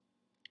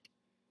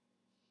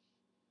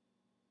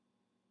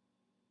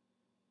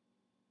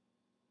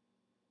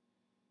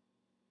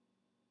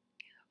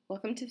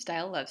Welcome to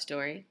Style Love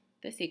Story,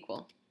 the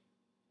sequel.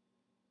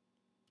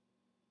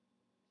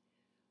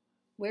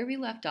 Where we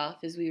left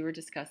off is we were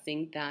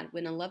discussing that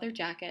when a leather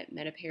jacket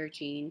met a pair of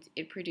jeans,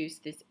 it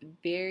produced this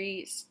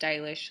very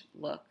stylish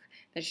look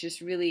that's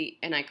just really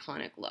an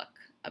iconic look.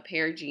 A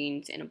pair of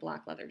jeans and a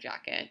black leather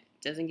jacket.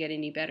 Doesn't get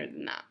any better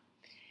than that.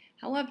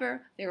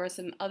 However, there were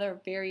some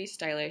other very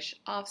stylish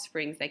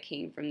offsprings that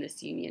came from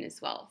this union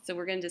as well. So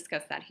we're going to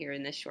discuss that here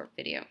in this short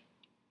video.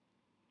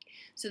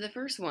 So the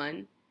first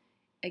one,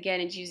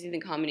 again, it's using the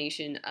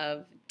combination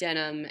of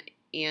denim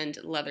and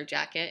leather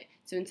jacket.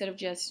 So instead of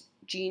just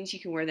jeans, you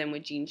can wear them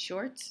with jean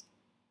shorts.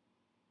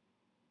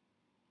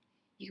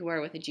 You can wear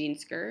it with a jean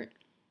skirt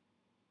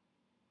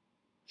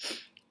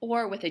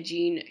or with a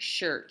jean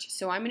shirt.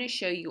 So I'm going to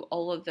show you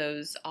all of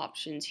those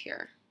options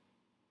here.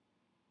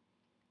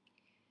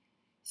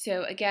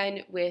 So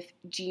again, with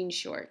jean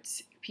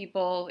shorts,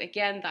 people,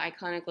 again, the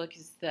iconic look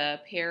is the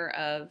pair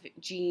of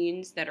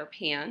jeans that are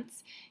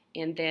pants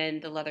and then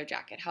the leather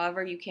jacket.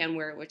 However, you can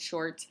wear it with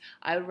shorts.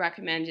 I would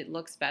recommend it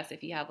looks best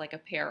if you have like a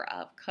pair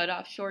of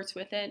cutoff shorts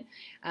with it.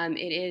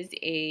 It is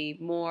a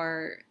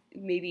more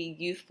maybe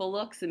youthful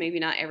look, so maybe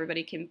not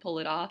everybody can pull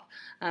it off.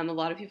 A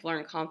lot of people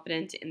aren't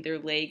confident in their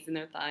legs and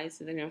their thighs,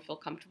 so they don't feel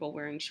comfortable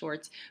wearing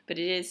shorts, but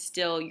it is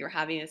still, you're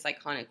having this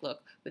iconic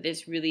look with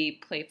this really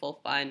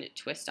playful, fun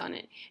twist on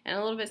it, and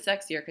a little bit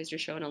sexier because you're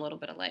showing a little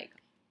bit of leg.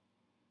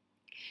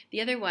 The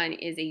other one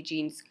is a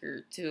jean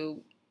skirt. So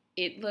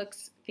it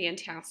looks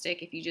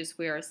fantastic if you just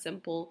wear a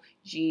simple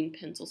jean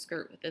pencil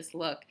skirt with this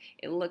look.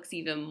 It looks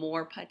even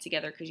more put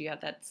together because you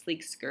have that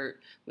sleek skirt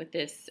with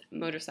this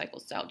motorcycle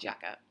style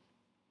jacket.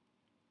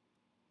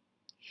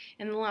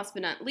 And then last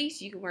but not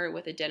least, you can wear it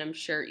with a denim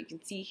shirt. You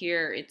can see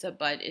here it's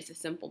a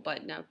simple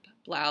button-up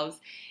blouse.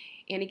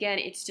 And again,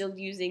 it's still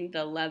using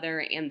the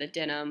leather and the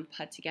denim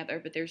put together,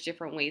 but there's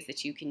different ways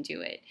that you can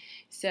do it.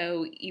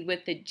 So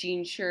with the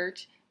jean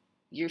shirt,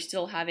 you're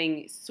still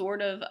having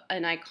sort of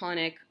an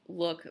iconic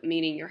look,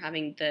 meaning you're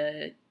having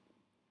the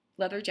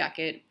leather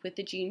jacket with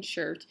the jean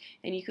shirt,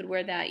 and you could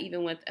wear that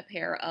even with a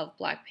pair of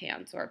black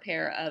pants or a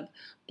pair of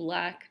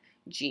black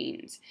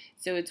jeans.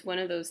 So it's one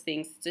of those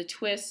things, it's a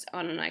twist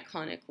on an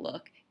iconic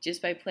look just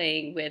by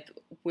playing with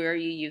where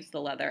you use the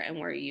leather and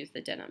where you use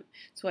the denim.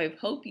 So I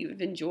hope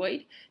you've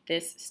enjoyed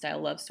this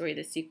Style Love Story,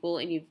 the sequel,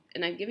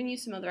 and I've given you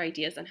some other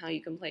ideas on how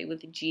you can play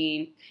with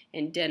jean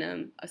and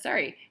denim,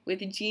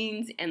 with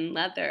jeans and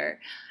leather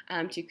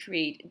to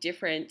create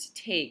different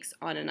takes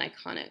on an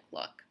iconic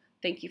look.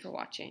 Thank you for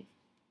watching.